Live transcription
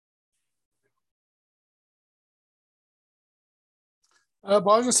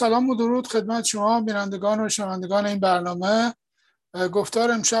با عرض سلام و درود خدمت شما بینندگان و شنوندگان این برنامه.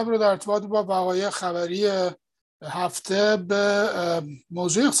 گفتار امشب رو در ارتباط با وقایع خبری هفته به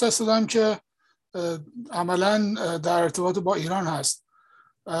موضوعی اختصاص دادم که عملاً در ارتباط با ایران هست.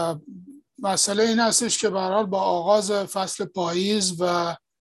 مسئله این هستش که به هر حال با آغاز فصل پاییز و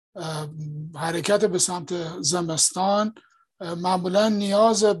حرکت به سمت زمستان معمولاً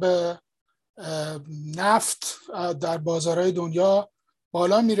نیاز به نفت در بازارهای دنیا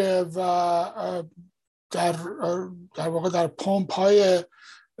بالا میره و در واقع در پمپ های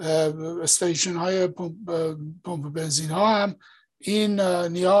استیشن های پمپ بنزین ها هم این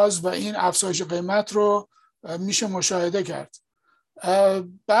نیاز و این افزایش قیمت رو میشه مشاهده کرد.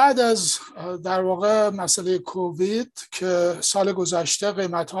 بعد از در واقع مسئله کووید که سال گذشته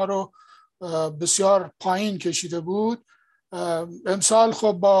قیمت ها رو بسیار پایین کشیده بود، امسال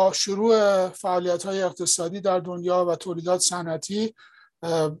خب با شروع فعالیت‌های اقتصادی در دنیا و تولیدات صنعتی،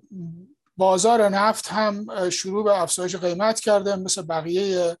 بازار نفت هم شروع به افزایش قیمت کرده مثل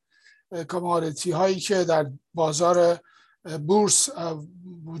بقیه کامادیتی هایی که در بازار بورس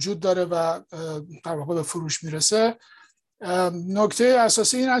وجود داره و در واقع به فروش میرسه. نکته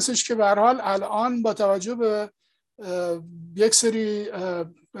اساسی این هستش که به هر حال الان با توجه به یک سری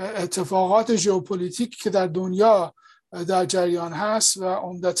اتفاقات ژئوپلیتیک که در دنیا در جریان هست و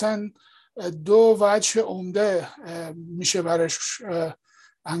عمدتاً دو وجه عمده میشه برش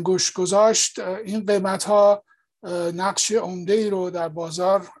انگشت گذاشت، این قیمت ها نقش عمده ای رو در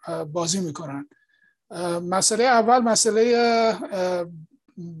بازار بازی میکنن. مسئله اول مسئله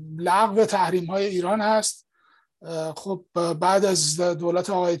لغو تحریم های ایران هست. خب بعد از دولت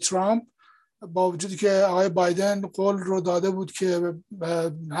آقای ترامپ، با وجودی که آقای بایدن قول رو داده بود که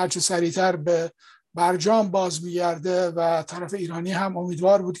هرچه سریعتر به برجام باز میگرده و طرف ایرانی هم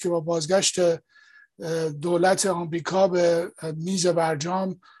امیدوار بود که با بازگشت دولت آمریکا به میز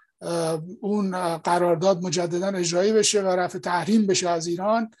برجام اون قرارداد مجددا اجرایی بشه و رفع تحریم بشه از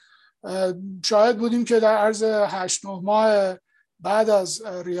ایران، شاهد بودیم که در عرض 8-9 ماه بعد از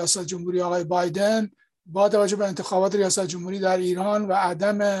ریاست جمهوری آقای بایدن، با توجه به انتخابات ریاست جمهوری در ایران و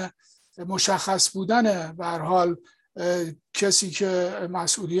عدم مشخص بودن به هر حال کسی که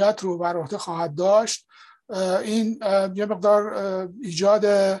مسئولیت رو بر عهده خواهد داشت، این یه مقدار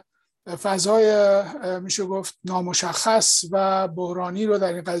ایجاد فضای میشه گفت نامشخص و بحرانی رو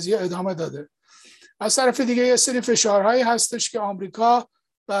در این قضیه ادامه داده. از طرف دیگه یه سری فشارهایی هستش که آمریکا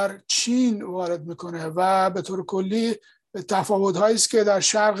بر چین وارد میکنه و به طور کلی تفاوت‌هایی است که در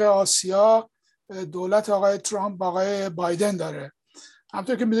شرق آسیا دولت آقای ترامپ با آقای بایدن داره.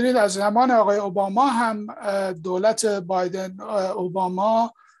 همطور که میدونید از زمان آقای اوباما هم دولت بایدن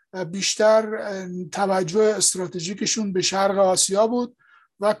اوباما بیشتر توجه استراتژیکشون به شرق آسیا بود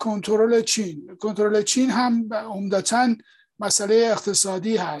و کنترل چین هم عمدتاً مسئله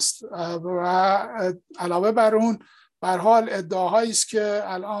اقتصادی هست و علاوه بر اون به هر حال ادعاهایی است که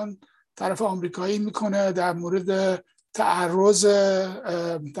الان طرف آمریکایی میکنه در مورد تعرض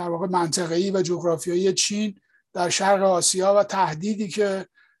در واقع منطقه‌ای و جغرافیایی چین در شرق آسیا و تهدیدی که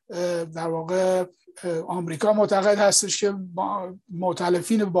در واقع آمریکا معتقد هستش که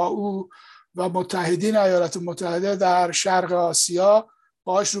مؤتلفین با او و متحدین ایالات متحده در شرق آسیا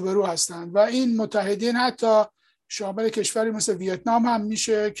باهاش روبرو هستند و این متحدین حتی شامل کشوری مثل ویتنام هم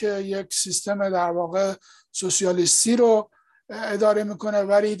میشه که یک سیستم در واقع سوسیالیستی رو اداره میکنه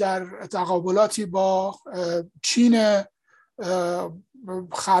ولی در تقابلاتی با چین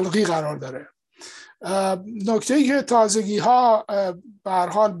خلقی قرار داره. نکته‌ای که تازگی ها به هر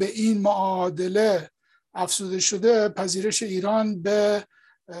حال به این معادله افزوده شده، پذیرش ایران به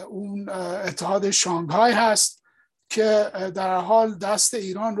اون اتحاد شانگهای هست که در حال دست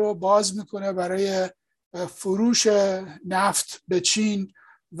ایران رو باز میکنه برای فروش نفت به چین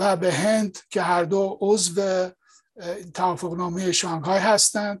و به هند که هر دو عضو توافقنامه شانگهای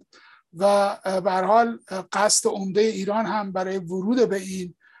هستند و به هر حال قصد عمده ایران هم برای ورود به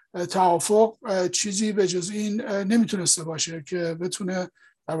این توافق چیزی به جز این نمیتونسته باشه که بتونه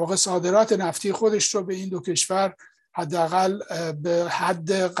در واقع صادرات نفتی خودش رو به این دو کشور حداقل به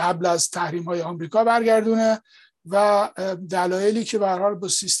حد قبل از تحریم‌های آمریکا برگردونه و دلایلی که به هر حال با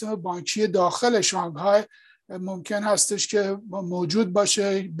سیستم بانکی داخل شانگهای ممکن هستش که موجود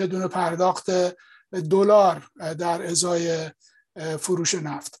باشه بدون پرداخت دلار در ازای فروش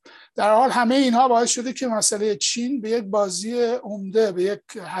نفت. در حال همه اینها باعث شده که مسئله چین به یک بازی عمده، به یک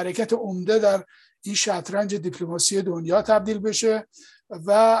حرکت عمده در این شطرنج دیپلماسی دنیا تبدیل بشه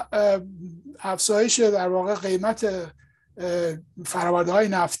و افزایش در واقع قیمت فرآورده‌های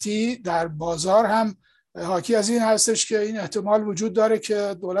نفتی در بازار هم حاکی از این هستش که این احتمال وجود داره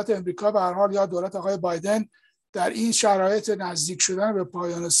که دولت امریکا به هر حال یا دولت آقای بایدن در این شرایط نزدیک شدن به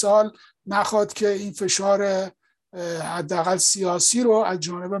پایان سال نخواد که این فشار حداقل سیاسی رو از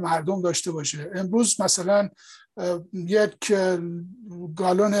جانب مردم داشته باشه. امروز مثلا یک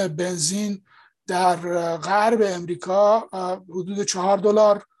گالون بنزین در غرب امریکا حدود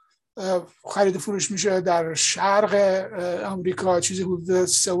 $4 خرید فروش میشه، در شرق امریکا چیزی حدود 3.10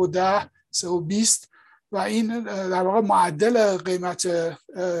 3.20 و این در واقع معدل قیمت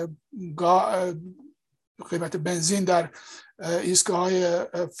بنزین در ایستگاه‌های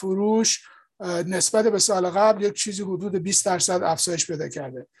فروش نسبت به سال قبل یک چیزی حدود 20% افزایش پیدا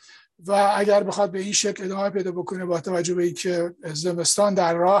کرده و اگر بخواد به این شکل ادامه پیدا بکنه با توجه به اینکه زمستان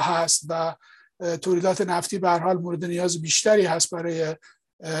در راه هست و تولیدات نفتی به هر حال مورد نیاز بیشتری هست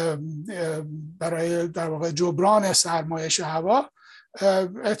برای در واقع جبران سرمایش هوا،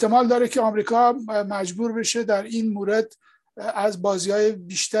 احتمال داره که آمریکا مجبور بشه در این مورد از بازی‌های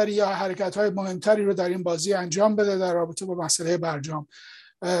بیشتری یا حرکت‌های مهمتری رو در این بازی انجام بده در رابطه با مسئله برجام.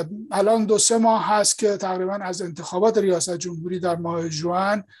 الان 2-3 ماه هست که تقریبا از انتخابات ریاست جمهوری در ماه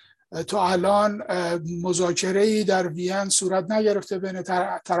ژوئن تا الان مذاکره‌ای در وین صورت نگرفته بین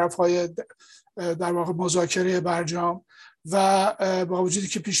طرف‌های در واقع مذاکره برجام و با وجودی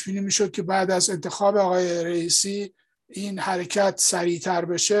که پیش بینی میشد که بعد از انتخاب آقای رئیسی این حرکت سریعتر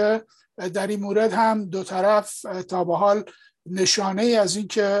بشه، در این مورد هم دو طرف تا به حال نشانه ای از این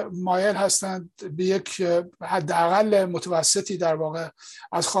که مایل هستند به یک حداقل متوسطی در واقع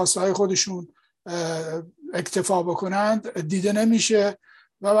از خواستهای خودشون اکتفا بکنند دیده نمیشه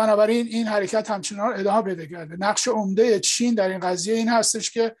و بنابراین این حرکت همچنان ادامه پیدا کرده. نقش عمده چین در این قضیه این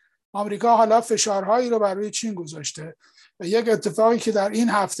هستش که آمریکا حالا فشارهایی رو بر روی چین گذاشته. یک اتفاقی که در این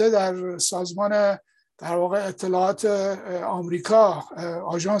هفته در سازمان در واقع اطلاعات آمریکا،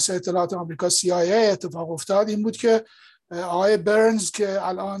 آژانس اطلاعات آمریکا CIA اتفاق افتاد این بود که آقای برنز که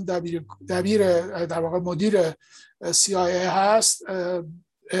الان دبیر در واقع مدیر CIA هست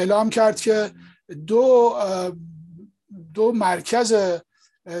اعلام کرد که دو مرکز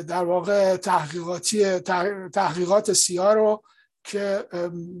در واقع تحقیقات CIA رو که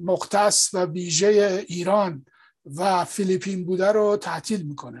مختص و ویژه ایران و فیلیپین بوده رو تعطیل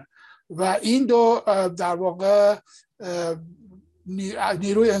میکنه و این دو در واقع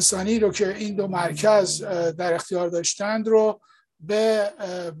نیروی انسانی رو که این دو مرکز در اختیار داشتند رو به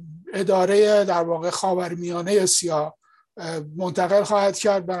اداره در واقع خاورمیانه CIA منتقل خواهد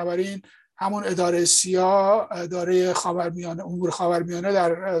کرد. بنابراین همون اداره CIA، اداره خاورمیانه، امور خاورمیانه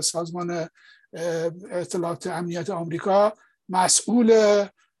در سازمان اطلاعات امنیتی آمریکا مسئول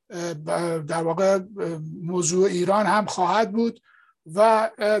در واقع موضوع ایران هم خواهد بود و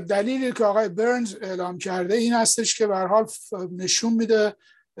دلیلی که آقای برنز اعلام کرده این هستش که به هر حال نشون میده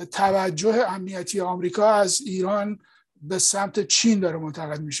توجه امنیتی آمریکا از ایران به سمت چین داره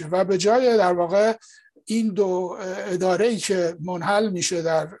منتقل میشه و به جای در واقع این دو اداره‌ای که منحل میشه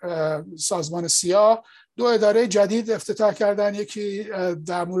در سازمان CIA دو اداره جدید افتتاح کردن. یکی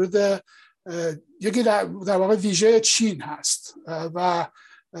در مورد یکی در واقع ویژه چین هست و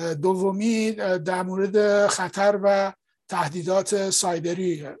دومی در مورد خطر و تهدیدات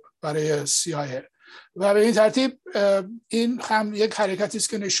سایبری برای CIA و به این ترتیب این هم یک حرکتی است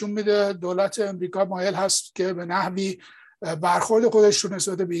که نشون میده دولت امریکا مایل هست که به نحوی برخورد خودش رو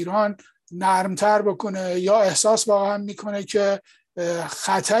نسبت به ایران نرمتر بکنه یا احساس واقعا میکنه که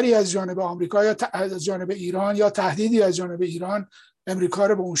خطری از جانب آمریکا یا از جانب ایران یا تهدیدی از جانب ایران امریکا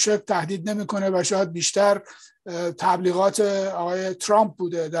رو به اون شکل تهدید نمیکنه و شاید بیشتر تبلیغات آقای ترامپ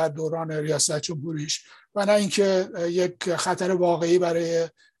بوده در دوران ریاست جمهوریش و نه اینکه یک خطر واقعی برای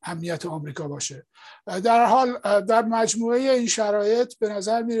امنیت آمریکا باشه. در حال در مجموعه این شرایط به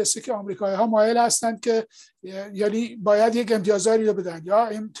نظر میرسه که آمریکایی‌ها مایل هستند که یعنی باید یک امتیازی رو بدن، یا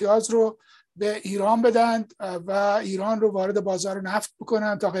امتیاز رو به ایران بدن و ایران رو وارد بازار نفت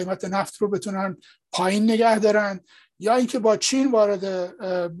بکنن تا قیمت نفت رو بتونن پایین نگه دارن، یا اینکه با چین وارد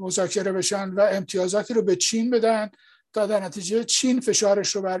مذاکره بشن و امتیازاتی رو به چین بدن تا در نتیجه چین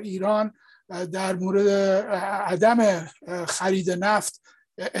فشارش رو بر ایران در مورد عدم خرید نفت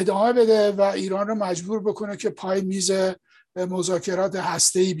ادامه بده و ایران رو مجبور بکنه که پای میز مذاکرات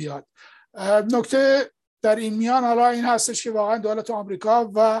هسته‌ای بیاد. نکته در این میان حالا این هستش که واقعا دولت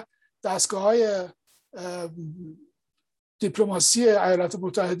آمریکا و دستگاه‌های دیپلماسی ایالات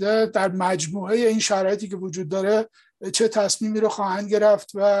متحده در مجموعه این شرایطی که وجود داره چه تصمیمی رو خواهند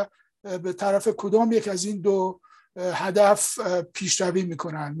گرفت و به طرف کدام یک از این دو هدف پیشروی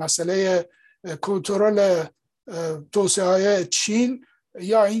میکنن، مسئله کنترل توسعه‌های چین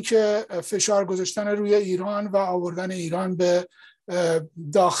یا اینکه فشار گذاشتن روی ایران و آوردن ایران به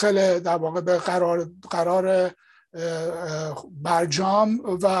داخل در واقع به قرار برجام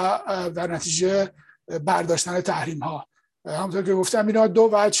و در نتیجه برداشتن تحریم ها. همونطور که گفتم اینا دو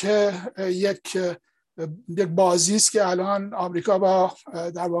وجه یک بازی است که الان آمریکا با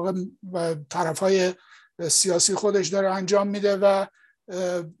در واقع طرفهای سیاسی خودش داره انجام میده و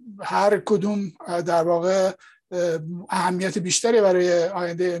هر کدوم در واقع اهمیت بیشتری برای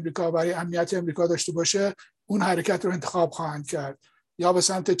آینده امریکا، برای امنیت امریکا داشته باشه، اون حرکت رو انتخاب خواهند کرد، یا به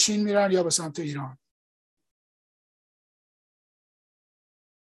سمت چین میرن یا به سمت ایران.